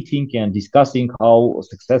meeting and discussing how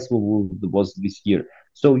successful was this year.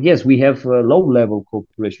 So yes, we have low-level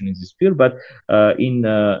cooperation in this field, but in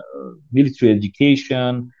military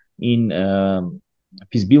education, in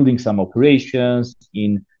peace building, some operations,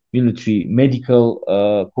 in military medical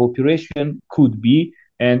cooperation could be,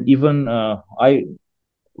 and even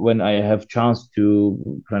when I have chance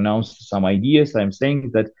to pronounce some ideas, I'm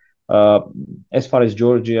saying that as far as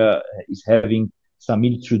Georgia is having some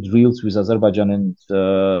military drills with Azerbaijan and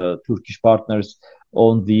Turkish partners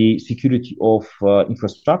on the security of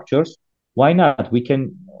infrastructures, why not? We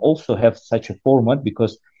can also have such a format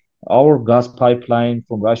because our gas pipeline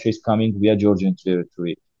from Russia is coming via Georgian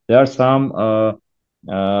territory. There are some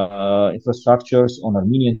infrastructures on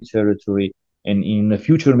Armenian territory, and in the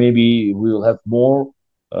future maybe we will have more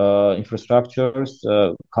infrastructures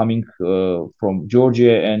coming from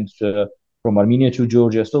Georgia and from Armenia to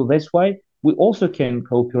Georgia. So that's why we also can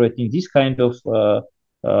cooperate in this kind of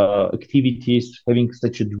activities, having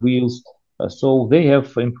such drills. So they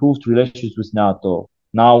have improved relations with NATO.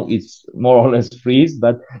 Now it's more or less freeze,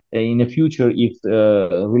 but in the future, if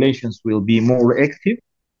relations will be more active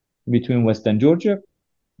between West and Georgia,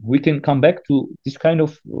 we can come back to this kind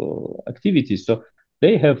of activities. So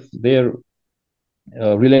they have their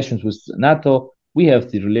relations with NATO. We have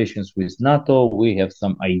the relations with NATO. We have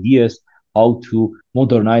some ideas how to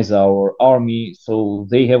modernize our army. So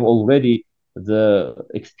they have already the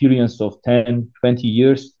experience of 10, 20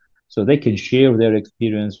 years. So they can share their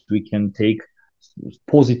experience. We can take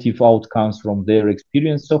positive outcomes from their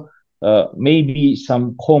experience. So maybe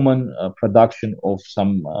some common production of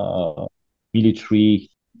some military.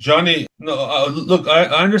 Johnny, no, look, I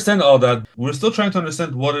understand all that. We're still trying to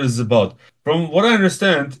understand what it is about. From what I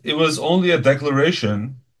understand, it was only a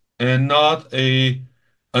declaration and not an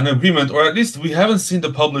agreement, or at least we haven't seen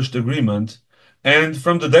the published agreement. And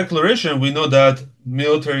from the declaration, we know that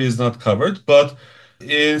military is not covered, but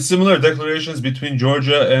in similar declarations between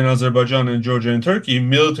Georgia and Azerbaijan and Georgia and Turkey,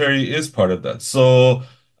 military is part of that. So,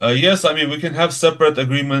 yes, I mean, we can have separate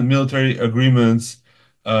military agreements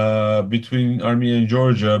between Armenia and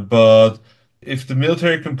Georgia, but if the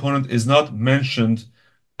military component is not mentioned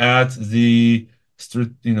at the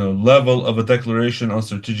level of a declaration on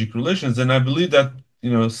strategic relations, then I believe that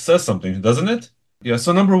says something, doesn't it? Yeah.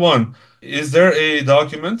 So number one, is there a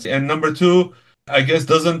document? And number two, I guess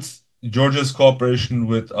doesn't Georgia's cooperation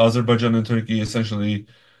with Azerbaijan and Turkey essentially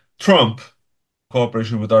trump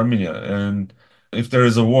cooperation with Armenia? And if there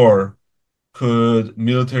is a war, could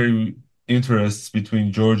military interests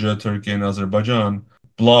between Georgia, Turkey, and Azerbaijan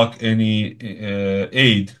block any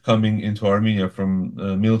aid coming into Armenia from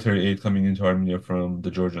military aid coming into Armenia from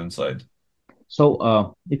the Georgian side?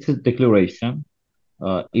 So it's a declaration.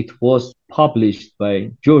 It was published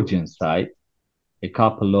by Georgian side a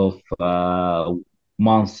couple of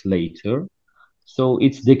months later. So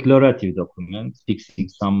it's declarative document fixing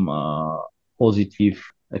some positive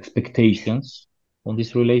expectations on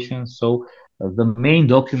this relation. So the main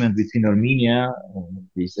document between Armenia,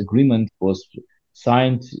 this agreement was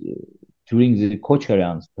signed during the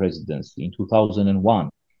Kocharian's presidency in 2001.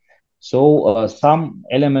 So some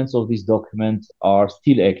elements of this document are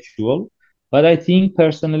still actual, but I think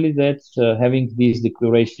personally that having this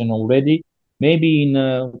declaration already, maybe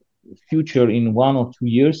in future, in 1 or 2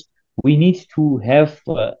 years, we need to have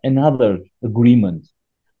another agreement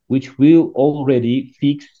which will already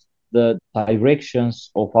fix the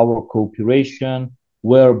directions of our cooperation,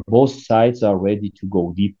 where both sides are ready to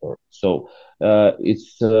go deeper. So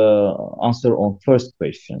it's answer on first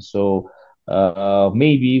question. So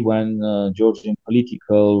maybe when Georgian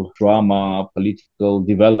political drama, political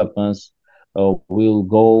developments will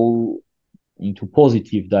go into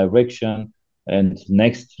positive direction, and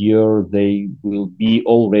next year they will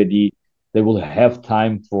have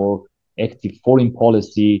time for active foreign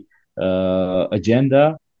policy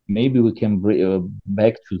agenda. Maybe we can bring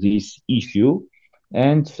back to this issue,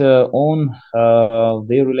 and on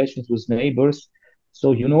their relations with neighbors.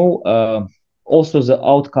 So also the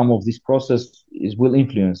outcome of this process will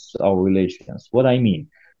influence our relations. What I mean,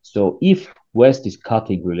 so if West is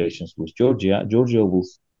cutting relations with Georgia, Georgia will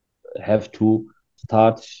have to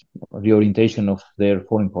start reorientation of their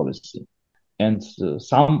foreign policy. And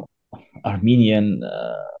some Armenian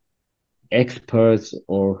experts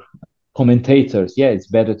or commentators, yeah, it's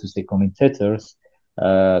better to say commentators,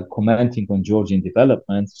 commenting on Georgian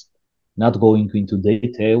developments, not going into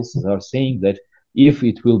details, are saying that If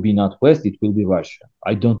it will be not West, it will be Russia.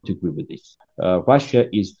 I don't agree with this. Russia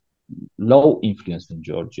is low influence in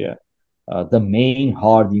Georgia. The main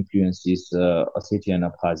hard influence is Ossetia and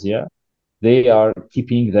Abkhazia. They are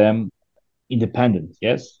keeping them independent,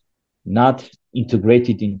 yes, not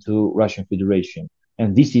integrated into Russian Federation.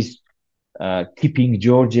 And this is keeping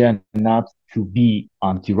Georgia not to be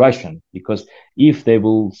anti-Russian, because if they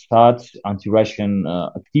will start anti-Russian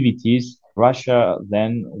activities, Russia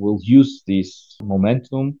then will use this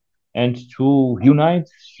momentum and to unite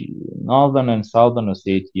Northern and Southern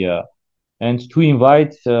Ossetia and to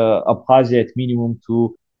invite Abkhazia at minimum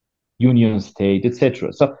to union state,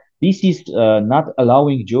 etc. So this is not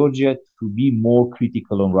allowing Georgia to be more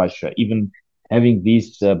critical on Russia, even having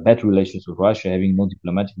these bad relations with Russia, having no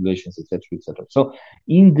diplomatic relations, etc., etc. So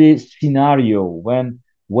in this scenario, when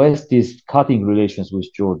West is cutting relations with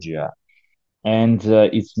Georgia and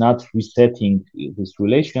it's not resetting these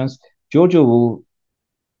relations, Georgia will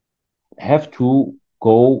have to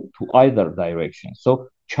go to either direction. So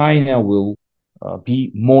China will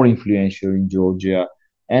be more influential in Georgia,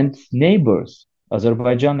 and neighbors,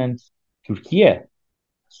 Azerbaijan and Turkey.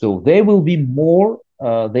 So they will be more,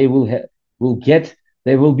 they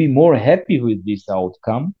will be more happy with this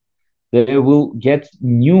outcome. They will get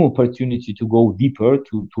new opportunity to go deeper,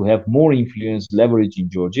 to have more influence, leverage in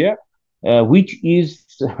Georgia, which is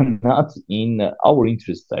not in our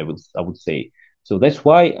interest, I would say. So that's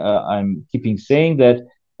why I'm keeping saying that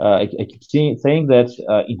I keep saying that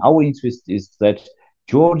in our interest is that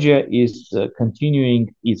Georgia is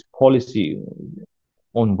continuing its policy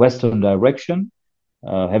on Western direction,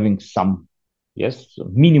 having some, yes,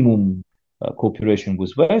 minimum cooperation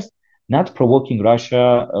with West, not provoking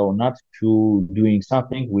Russia or not to doing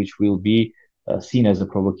something which will be seen as a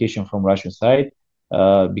provocation from Russian side,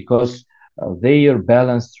 because their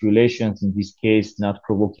balanced relations in this case, not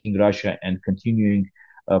provoking Russia and continuing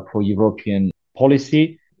pro-European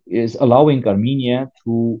policy, is allowing Armenia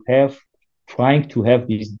to have, trying to have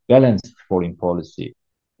this balanced foreign policy,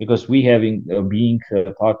 because we having being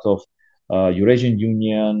part of Eurasian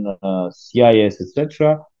Union, CIS,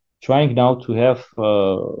 etc., trying now to have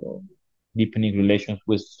deepening relations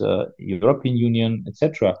with European Union,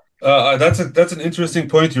 etc. That's an interesting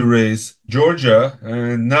point you raise. Georgia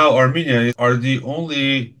and now Armenia are the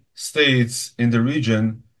only states in the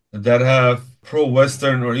region that have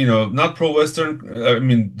pro-Western, or not pro-Western. I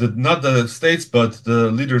mean, not the states, but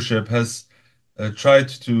the leadership has tried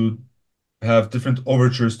to have different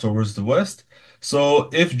overtures towards the West. So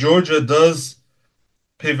if Georgia does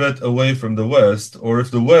pivot away from the West, or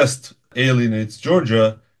if the West alienates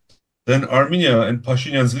Georgia, then Armenia and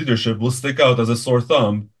Pashinyan's leadership will stick out as a sore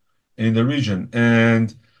thumb in the region.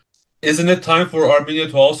 And isn't it time for Armenia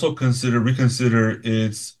to also reconsider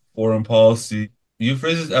its foreign policy? You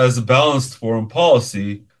phrase it as a balanced foreign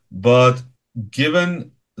policy, but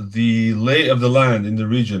given the lay of the land in the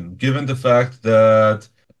region, given the fact that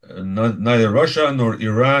neither Russia nor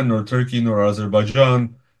Iran nor Turkey nor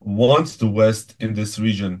Azerbaijan wants the West in this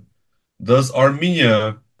region, does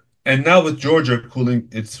Armenia, and now with Georgia cooling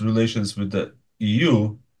its relations with the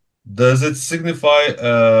EU, does it signify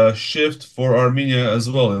a shift for Armenia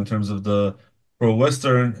as well in terms of the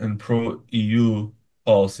pro-Western and pro-EU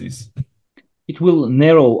policies? It will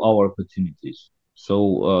narrow our opportunities.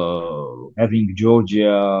 So having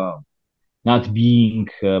Georgia not being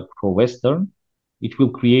pro-Western, it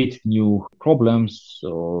will create new problems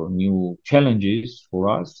or new challenges for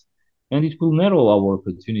us, and it will narrow our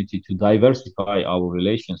opportunity to diversify our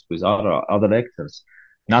relations with other actors,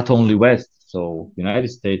 not only West, so United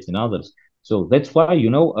States and others. So that's why,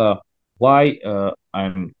 why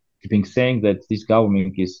I'm keeping saying that this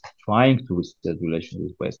government is trying to reset relations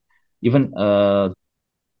with West, even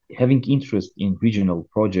having interest in regional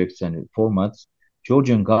projects and formats.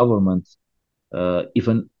 Georgian government,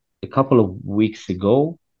 even a couple of weeks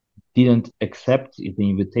ago, didn't accept the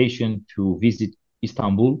invitation to visit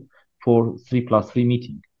Istanbul for 3+3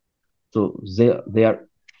 meeting. So they are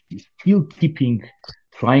still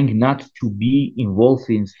trying not to be involved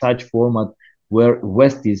in such format where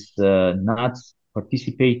West is not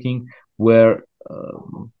participating, where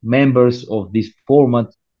members of this format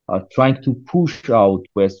are trying to push out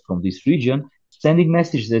West from this region, sending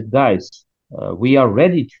message that, guys, we are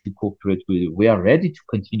ready to cooperate with you. We are ready to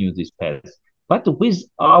continue this path, but with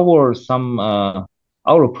our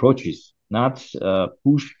approaches, not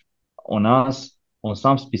push on us on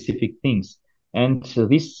some specific things. And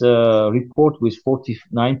this report with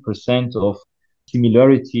 49% of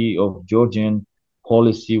similarity of Georgian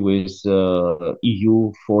policy with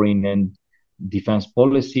EU foreign and defense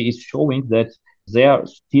policy is showing that they are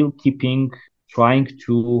still keeping trying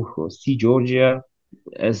to see Georgia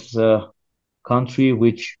as a country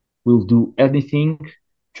which will do anything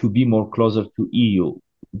to be more closer to EU.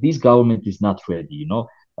 This government is not ready.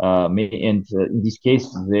 And in this case,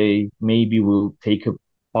 they maybe will take a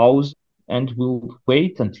pause and will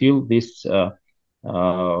wait until this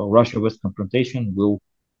Russia-West confrontation will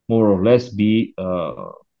more or less be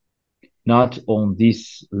not on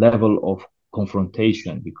this level of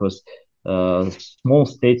confrontation, because small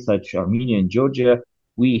states such Armenia and Georgia,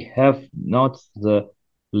 we have not the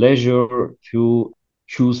leisure to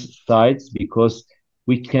choose sides, because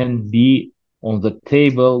we can be on the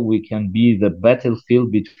table, we can be the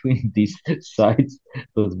battlefield between these sides,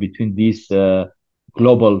 between these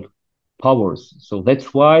global powers. So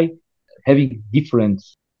that's why having different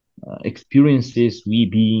experiences, we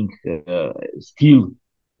being still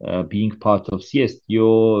being part of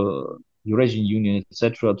CSTO, Eurasian Union,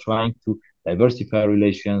 etc., trying to diversify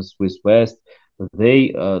relations with West.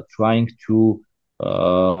 They trying to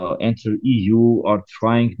enter EU, are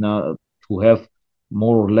trying now to have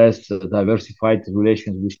more or less diversified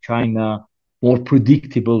relations with China, more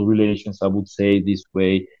predictable relations, I would say this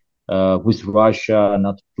way, with Russia,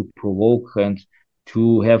 not to provoke, and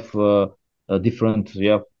to have a different,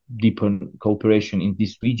 deeper cooperation in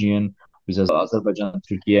this region with Azerbaijan,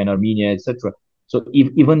 Turkey, and Armenia, etc. So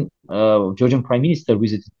even Georgian Prime Minister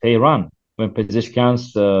visited Tehran when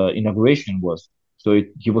Pezeshkian's inauguration was. So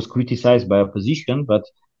he was criticized by opposition, but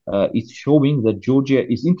it's showing that Georgia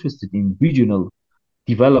is interested in regional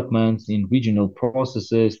developments, in regional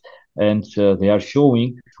processes, and they are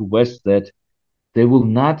showing to West that they will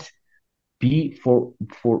not be for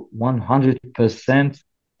 100%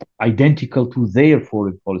 identical to their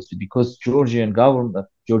foreign policy, because Georgian government,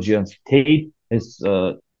 Georgian state has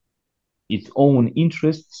its own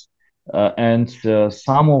interests, and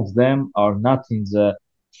some of them are not in the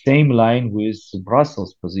same line with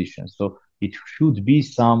Brussels' position. So it should be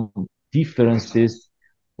some differences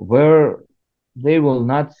where they will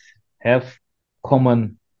not have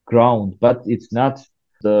common ground, but it's not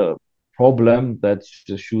the problem that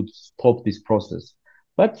should stop this process.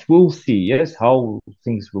 But we'll see, yes, how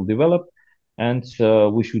things will develop. And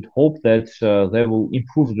we should hope that they will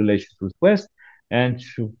improve relations with West, and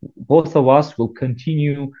both of us will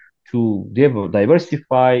continue to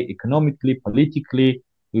diversify economically, politically.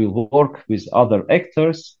 We will work with other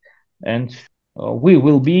actors, and we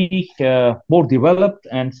will be more developed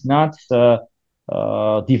and not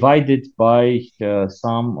divided by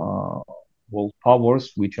some world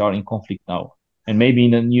powers which are in conflict now. And maybe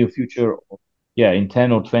in the near future, in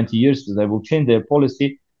 10 or 20 years, they will change their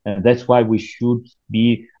policy. And that's why we should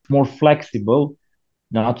be more flexible,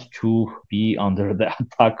 not to be under the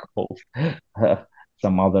attack of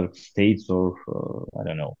some other states or, I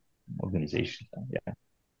don't know, organizations. Yeah.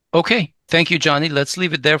 Okay. Thank you, Johnny. Let's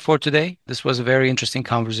leave it there for today. This was a very interesting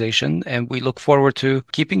conversation, and we look forward to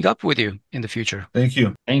keeping up with you in the future. Thank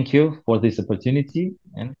you. Thank you for this opportunity,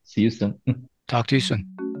 and see you soon. Talk to you soon.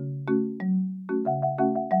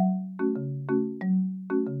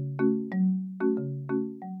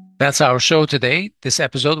 That's our show today. This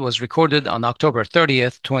episode was recorded on October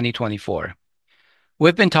 30th, 2024.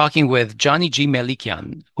 We've been talking with Johnny G.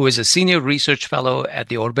 Melikian, who is a senior research fellow at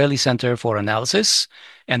the Orbeli Center for Analysis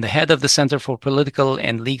and the head of the Center for Political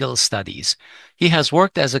and Legal Studies. He has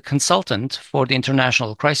worked as a consultant for the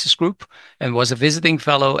International Crisis Group and was a visiting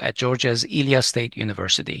fellow at Georgia's Ilia State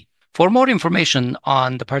University. For more information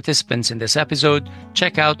on the participants in this episode,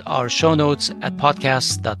 check out our show notes at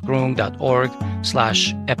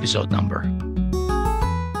podcast.groong.org/episode number.